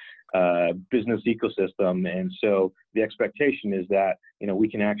digitized business ecosystem, and so the expectation is that we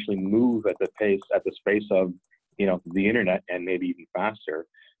can actually move at the space of the internet and maybe even faster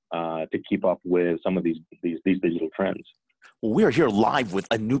to keep up with some of these digital trends. Well, we are here live with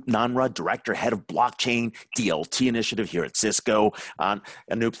Anup Nanra, Director, Head of Blockchain DLT Initiative here at Cisco.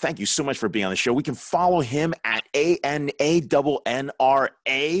 Anup, thank you so much for being on the show. We can follow him at ANANNRA.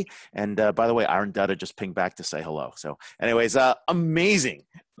 And by the way, Aaron Dutta just pinged back to say hello. So anyways, amazing.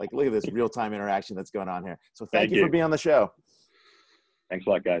 Like, look at this real-time interaction that's going on here. So thank you for being on the show. Thanks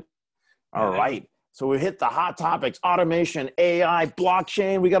a lot, guys. All right. So we hit the hot topics: automation, AI,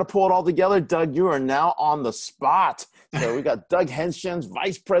 blockchain. We got to pull it all together. Doug, you are now on the spot. So we got Doug Henschen,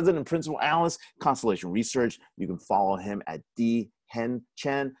 Vice President and Principal Analyst, Constellation Research. You can follow him at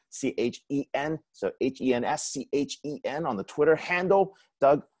Henschen, C-H-E-N, so H-E-N-S-C-H-E-N on the Twitter handle.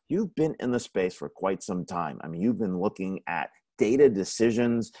 Doug, you've been in the space for quite some time. I mean, you've been looking at data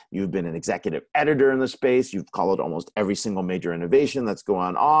decisions. You've been an executive editor in the space. You've covered almost every single major innovation that's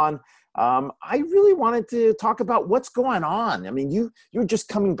going on. I really wanted to talk about what's going on. I mean, you're just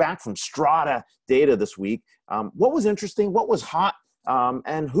coming back from Strata Data this week. What was interesting? What was hot?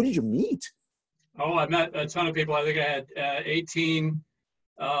 And who did you meet? Oh, I met a ton of people. I think I had 18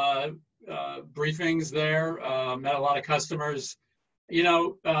 briefings there. Met a lot of customers.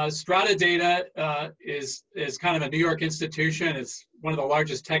 Strata Data is kind of a New York institution. It's one of the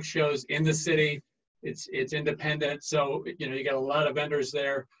largest tech shows in the city. It's independent, so you got a lot of vendors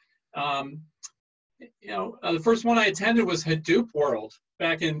there. The first one I attended was Hadoop World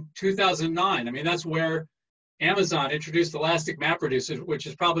back in 2009. I mean, that's where Amazon introduced Elastic MapReduce, which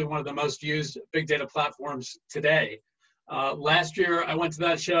is probably one of the most used big data platforms today. Last year, I went to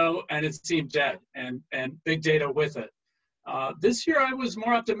that show and it seemed dead, and big data with it. This year, I was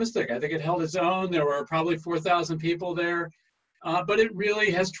more optimistic. I think it held its own. There were probably 4,000 people there, but it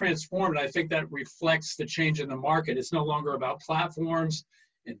really has transformed. I think that reflects the change in the market. It's no longer about platforms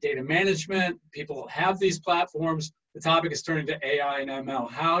and data management. People have these platforms. The topic is turning to AI and ML.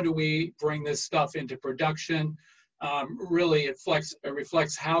 How do we bring this stuff into production? Really, it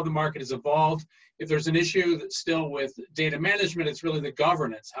reflects how the market has evolved. If there's an issue that's still with data management, it's really the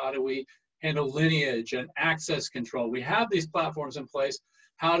governance. How do we handle lineage and access control? We have these platforms in place.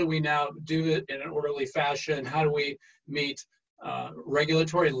 How do we now do it in an orderly fashion? How do we meet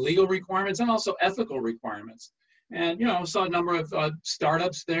regulatory and legal requirements and also ethical requirements? And, I saw a number of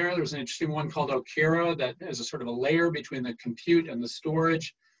startups there. There was an interesting one called Okira that is a sort of a layer between the compute and the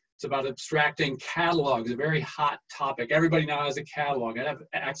storage. It's about abstracting catalogs, a very hot topic. Everybody now has a catalog. I have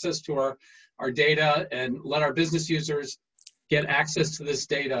access to our data and let our business users get access to this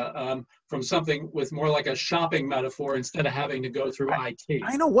data from something with more like a shopping metaphor instead of having to go through IT.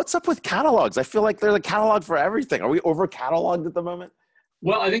 I know. What's up with catalogs? I feel like they're the catalog for everything. Are we over cataloged at the moment?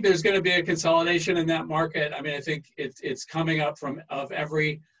 Well, I think there's going to be a consolidation in that market. I mean, I think it's coming up of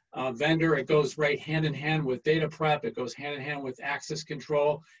every vendor. It goes right hand in hand with data prep. It goes hand in hand with access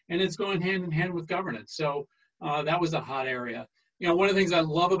control, and it's going hand in hand with governance. So that was a hot area. You know, one of the things I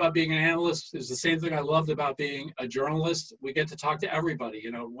love about being an analyst is the same thing I loved about being a journalist. We get to talk to everybody.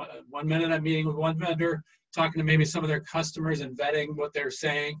 You know, one minute I'm meeting with one vendor, talking to maybe some of their customers and vetting what they're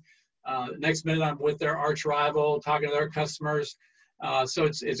saying. Next minute I'm with their arch rival, talking to their customers. So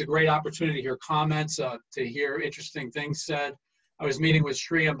it's a great opportunity to hear comments, to hear interesting things said. I was meeting with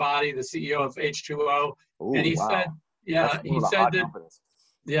Sri Ambati, the CEO of H2O, Ooh, and he wow. said, yeah, he said that, companies.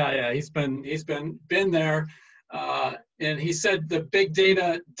 yeah, he's been there. And he said the big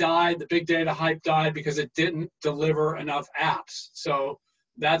data died, the big data hype died because it didn't deliver enough apps. So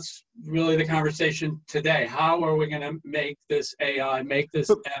that's really the conversation today. How are we going to make this AI, make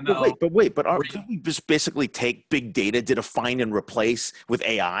this ML? But can we just basically take big data to define and replace with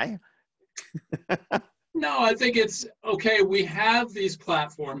AI? No, I think it's okay. We have these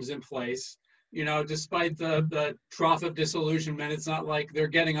platforms in place. You know, despite the trough of disillusionment, it's not like they're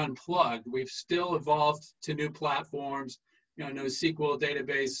getting unplugged. We've still evolved to new platforms, you know, NoSQL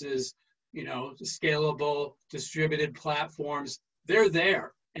databases, you know, scalable, distributed platforms. They're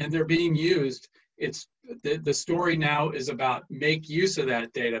there and they're being used. It's the story now is about make use of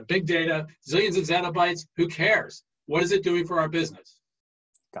that data. Big data, zillions of zettabytes, who cares? What is it doing for our business?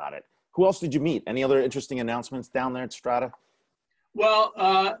 Got it. Who else did you meet? Any other interesting announcements down there at Strata? Well,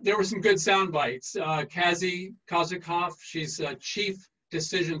 there were some good sound bites. Kazi Kozakov, she's a chief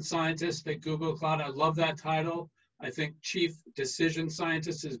decision scientist at Google Cloud. I love that title. I think chief decision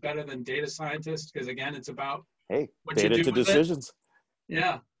scientist is better than data scientist because, again, it's about what data you do to with decisions. It.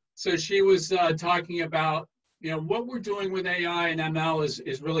 Yeah. So she was talking about, you know, what we're doing with AI and ML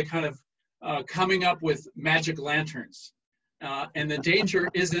is really kind of coming up with magic lanterns. And the danger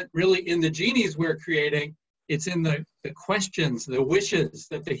isn't really in the genies we're creating. It's in the questions, the wishes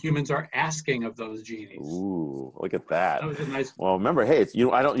that the humans are asking of those genies. Ooh, look at that. That was a nice. Well, remember, hey, you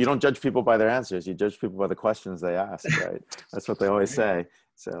don't judge people by their answers. You judge people by the questions they ask, right? That's what they always say.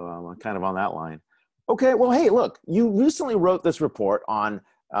 So I'm kind of on that line. Okay, well, hey, look, you recently wrote this report on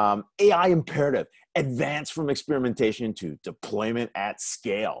AI imperative, advance from experimentation to deployment at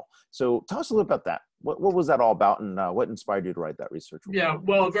scale. So tell us a little about that. What was that all about, and what inspired you to write that research report? Yeah,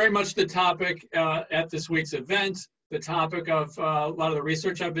 well, very much the topic at this week's event, the topic of a lot of the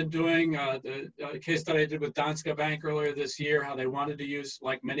research I've been doing, the case study I did with Danske Bank earlier this year, how they wanted to use,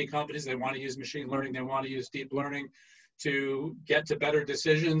 like many companies, they want to use machine learning, they want to use deep learning to get to better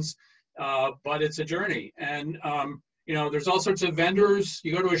decisions, but it's a journey. And you know, there's all sorts of vendors.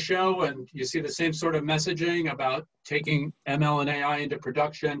 You go to a show and you see the same sort of messaging about taking ML and AI into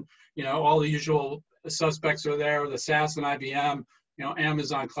production. You know, all the usual suspects are there, the SaaS and IBM, you know,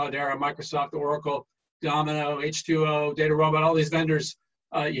 Amazon, Cloudera, Microsoft, Oracle, Domino, H2O, DataRobot, all these vendors.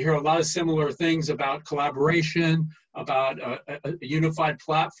 You hear a lot of similar things about collaboration, about a unified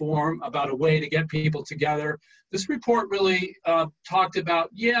platform, about a way to get people together. This report really talked about,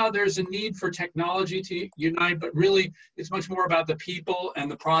 yeah, there's a need for technology to unite, but really it's much more about the people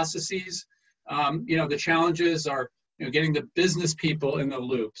and the processes. You know, the challenges are, you know, getting the business people in the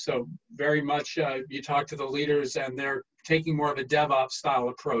loop. So very much you talk to the leaders and they're taking more of a DevOps style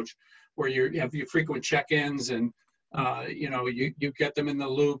approach where you have your frequent check-ins and you know, you get them in the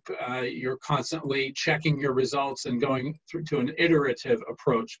loop. You're constantly checking your results and going through to an iterative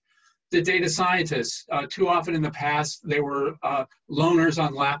approach. The data scientists, too often in the past, they were loners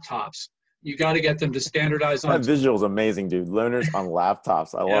on laptops. You got to get them to standardize on. That visual is amazing, dude. Learners on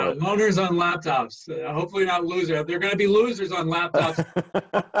laptops. I love it. Loners on laptops. Hopefully not losers. They're going to be losers on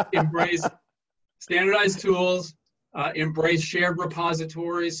laptops. Embrace standardized tools. Embrace shared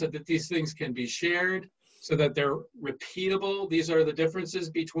repositories so that these things can be shared, so that they're repeatable. These are the differences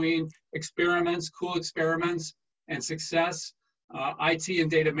between experiments, cool experiments, and success. IT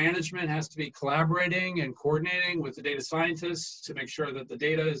and data management has to be collaborating and coordinating with the data scientists to make sure that the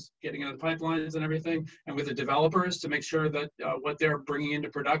data is getting into the pipelines and everything, and with the developers to make sure that what they're bringing into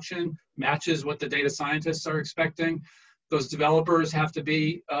production matches what the data scientists are expecting. Those developers have to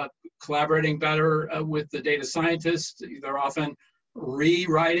be collaborating better with the data scientists. They're often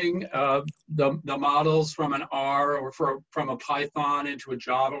rewriting the models from an R or from a Python into a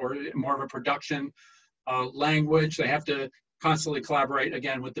Java or more of a production language. They have to constantly collaborate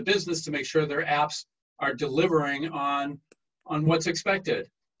again with the business to make sure their apps are delivering on what's expected.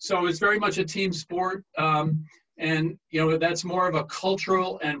 So it's very much a team sport. And that's more of a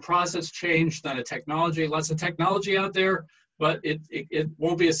cultural and process change than a technology. Lots of technology out there, but it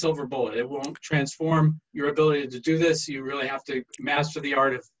won't be a silver bullet. It won't transform your ability to do this. You really have to master the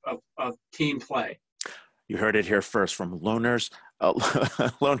art of team play. You heard it here first, from loners,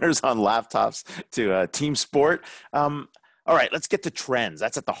 loners on laptops to team sport. All right, let's get to trends.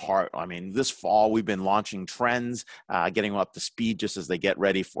 That's at the heart. I mean, this fall we've been launching trends, getting them up to speed just as they get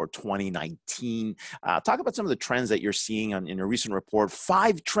ready for 2019. Talk about some of the trends that you're seeing in your recent report,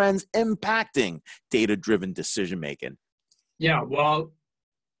 5 trends impacting data-driven decision-making. Yeah, well,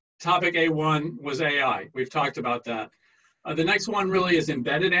 topic A1 was AI. We've talked about that. The next one really is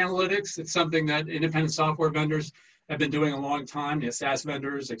embedded analytics. It's something that independent software vendors have been doing a long time. The SaaS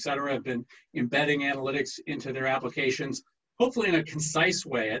vendors, et cetera, have been embedding analytics into their applications, hopefully in a concise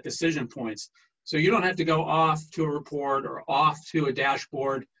way at decision points. So you don't have to go off to a report or off to a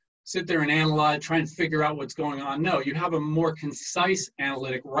dashboard, sit there and analyze, try and figure out what's going on. No, you have a more concise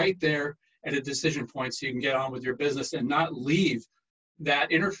analytic right there at a decision point so you can get on with your business and not leave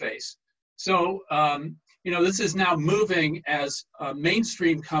that interface. So, this is now moving as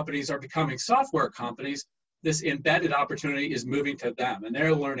mainstream companies are becoming software companies. This embedded opportunity is moving to them, and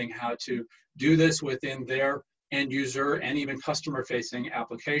they're learning how to do this within their end user and even customer facing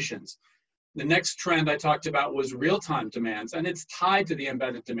applications. The next trend I talked about was real-time demands, and it's tied to the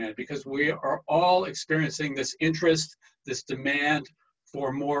embedded demand because we are all experiencing this interest, this demand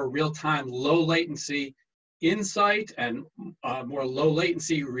for more real-time, low latency insight and more low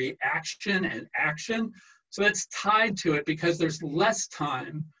latency reaction and action. So that's tied to it because there's less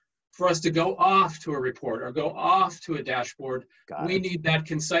time for us to go off to a report or go off to a dashboard. We need that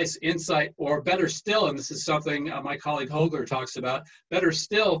concise insight, or better still, and this is something my colleague Holger talks about, better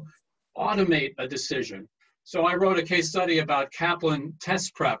still, automate a decision. So I wrote a case study about Kaplan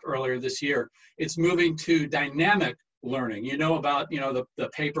test prep earlier this year. It's moving to dynamic learning. You know about the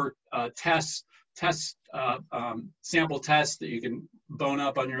paper sample tests that you can bone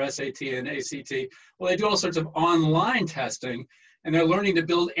up on your SAT and ACT. Well, they do all sorts of online testing, and they're learning to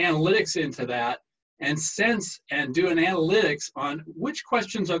build analytics into that and sense and do an analytics on which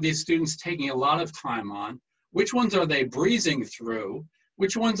questions are these students taking a lot of time on, which ones are they breezing through,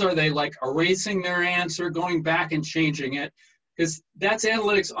 which ones are they like erasing their answer, going back and changing it, because that's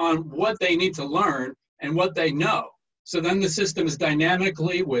analytics on what they need to learn and what they know. So then the system is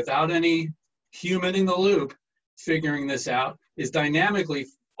dynamically, without any human in the loop, figuring this out, is dynamically,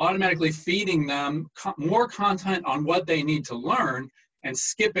 automatically feeding them more content on what they need to learn and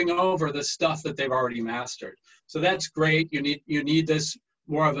skipping over the stuff that they've already mastered. So that's great. You need this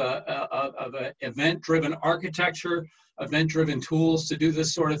more of a event-driven architecture, event-driven tools to do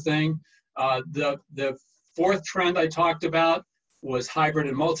this sort of thing. The fourth trend I talked about was hybrid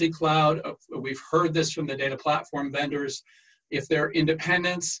and multi-cloud. We've heard this from the data platform vendors. If they're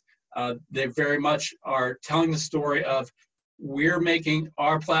independents, they very much are telling the story of, we're making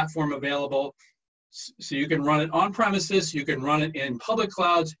our platform available so you can run it on premises, you can run it in public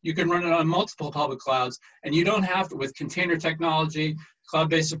clouds, you can run it on multiple public clouds, and you don't have to, with container technology,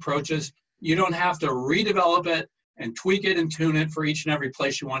 cloud-based approaches, you don't have to redevelop it and tweak it and tune it for each and every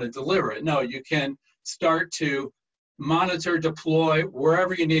place you want to deliver it. No, you can start to monitor, deploy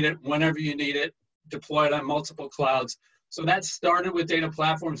wherever you need it, whenever you need it, deploy it on multiple clouds. So that started with data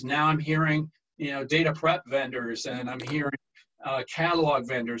platforms. Now I'm hearing, data prep vendors, and I'm hearing catalog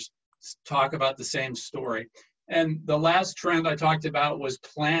vendors talk about the same story. And the last trend I talked about was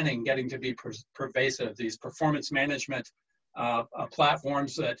planning getting to be pervasive. These performance management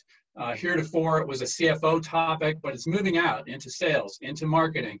platforms that heretofore it was a CFO topic, but it's moving out into sales, into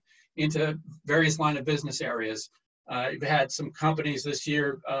marketing, into various line of business areas. You've had some companies this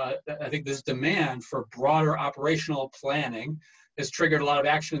year, I think this demand for broader operational planning has triggered a lot of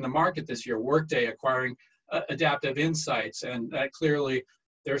action in the market this year. Workday acquiring Adaptive Insights, and clearly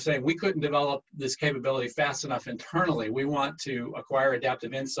they're saying we couldn't develop this capability fast enough internally. We want to acquire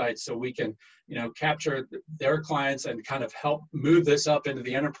Adaptive Insights so we can, capture their clients and kind of help move this up into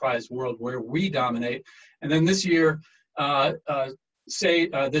the enterprise world where we dominate. And then this year,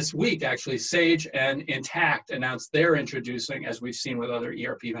 this week actually, Sage and Intacct announced they're introducing, as we've seen with other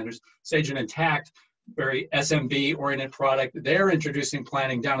ERP vendors, Sage and Intacct, very SMB-oriented product. They're introducing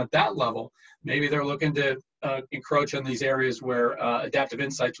planning down at that level. Maybe they're looking to encroach on these areas where Adaptive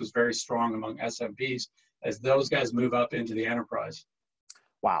Insights was very strong among SMBs as those guys move up into the enterprise.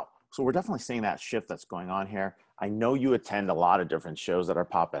 Wow. So we're definitely seeing that shift that's going on here. I know you attend a lot of different shows that are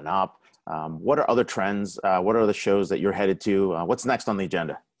popping up. What are other trends? What are the shows that you're headed to? What's next on the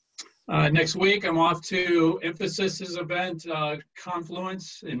agenda? Next week, I'm off to Infosys's event,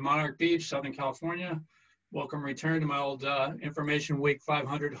 Confluence in Monarch Beach, Southern California. Welcome return to my old Information Week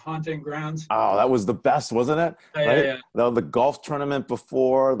 500 haunting grounds. Oh, that was the best, wasn't it? Right? Yeah. The golf tournament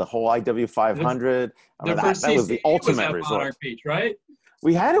before, the whole IW 500. The first that was the CCE was ultimate at resort. Monarch Beach, right?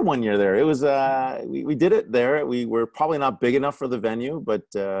 We had it one year there. It was we did it there. We were probably not big enough for the venue, but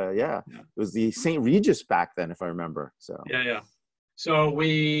it was the St. Regis back then, if I remember. So yeah. So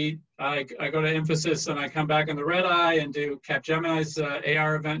I go to Infosys and I come back on the red eye and do Capgemini's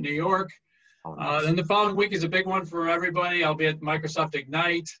AR event in New York. Oh, nice. Then the following week is a big one for everybody. I'll be at Microsoft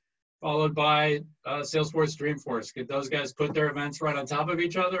Ignite, followed by Salesforce Dreamforce. Could those guys put their events right on top of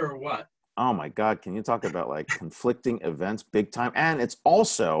each other or what? Oh my God, can you talk about like conflicting events big time? And it's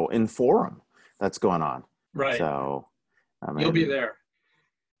also in Forum that's going on. Right. So I mean, you'll be there.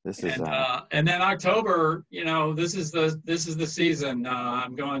 This is and then October, this is the season.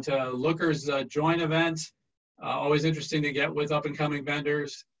 I'm going to Looker's joint event. Always interesting to get with up and coming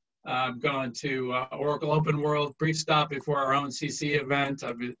vendors. I'm going to Oracle Open World, brief stop before our own CC event.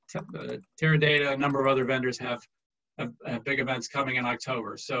 Teradata, a number of other vendors have big events coming in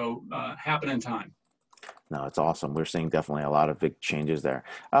October. So happen in time. No, it's awesome. We're seeing definitely a lot of big changes there.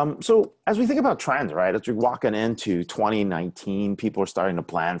 So as we think about trends, right, as we're walking into 2019, people are starting to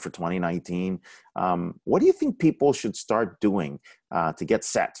plan for 2019. What do you think people should start doing to get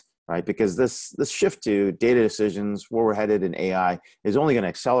set? Right? Because this shift to data decisions, where we're headed in AI, is only going to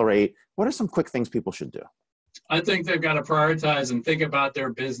accelerate. What are some quick things people should do? I think they've got to prioritize and think about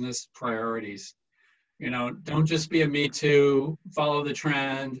their business priorities. Don't just be a me too, follow the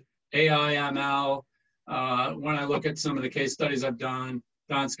trend, AI, ML. When I look at some of the case studies I've done,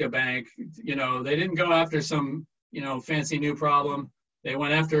 Danske Bank, they didn't go after some, fancy new problem. They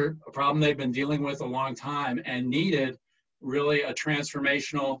went after a problem they've been dealing with a long time and needed really a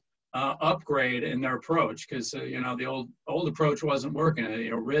transformational upgrade in their approach, because the old approach wasn't working.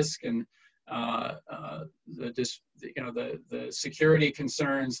 Risk and the security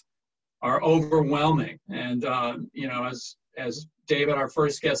concerns are overwhelming. And as David, our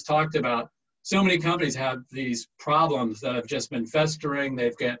first guest, talked about, so many companies have these problems that have just been festering.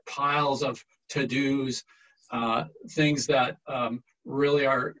 They've got piles of to-dos, things that really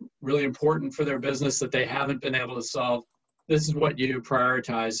are really important for their business that they haven't been able to solve. This is what you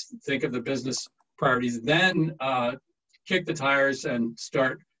prioritize. Think of the business priorities, then kick the tires and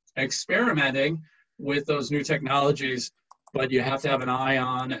start experimenting with those new technologies. But you have to have an eye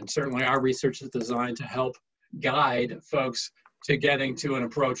on, and certainly our research is designed to help guide folks to getting to an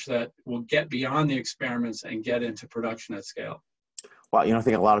approach that will get beyond the experiments and get into production at scale. Well, I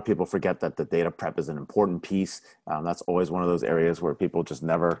think a lot of people forget that the data prep is an important piece. That's always one of those areas where people just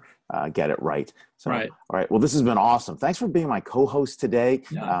never get it right. So, right. All right. Well, this has been awesome. Thanks for being my co-host today,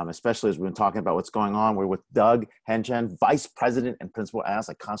 yeah. Especially as we've been talking about what's going on. We're with Doug Henchen, Vice President and Principal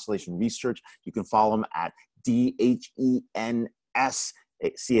Analyst at Constellation Research. You can follow him at DHENSCHEN.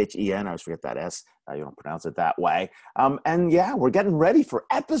 I always forget that S. You don't pronounce it that way. And yeah, we're getting ready for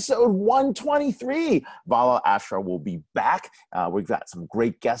episode 123. Vala Afshar will be back. We've got some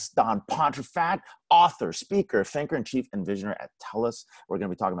great guests. Don Pontefract, author, speaker, thinker, and chief envisioner at TELUS. We're going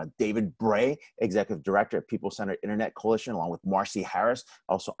to be talking about David Bray, executive director at People-Centered Internet Coalition, along with Marcy Harris,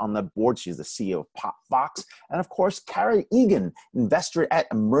 also on the board. She's the CEO of PopVox. And of course, Carrie Egan, investor at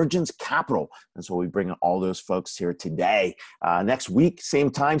Emergence Capital. And so we bring in all those folks here today. Next week, same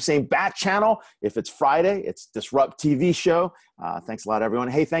time, same bat channel. If it's Friday, it's Disrupt TV show. Thanks a lot, everyone.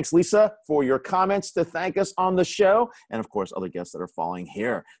 Hey, thanks, Lisa, for your comments to thank us on the show. And of course, other guests that are following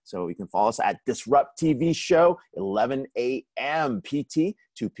here. So you can follow us at Disrupt TV show, 11 a.m. PT,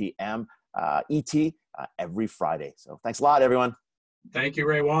 2 p.m. ET, every Friday. So thanks a lot, everyone. Thank you,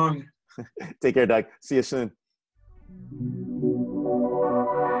 Ray Wang. Take care, Doug. See you soon.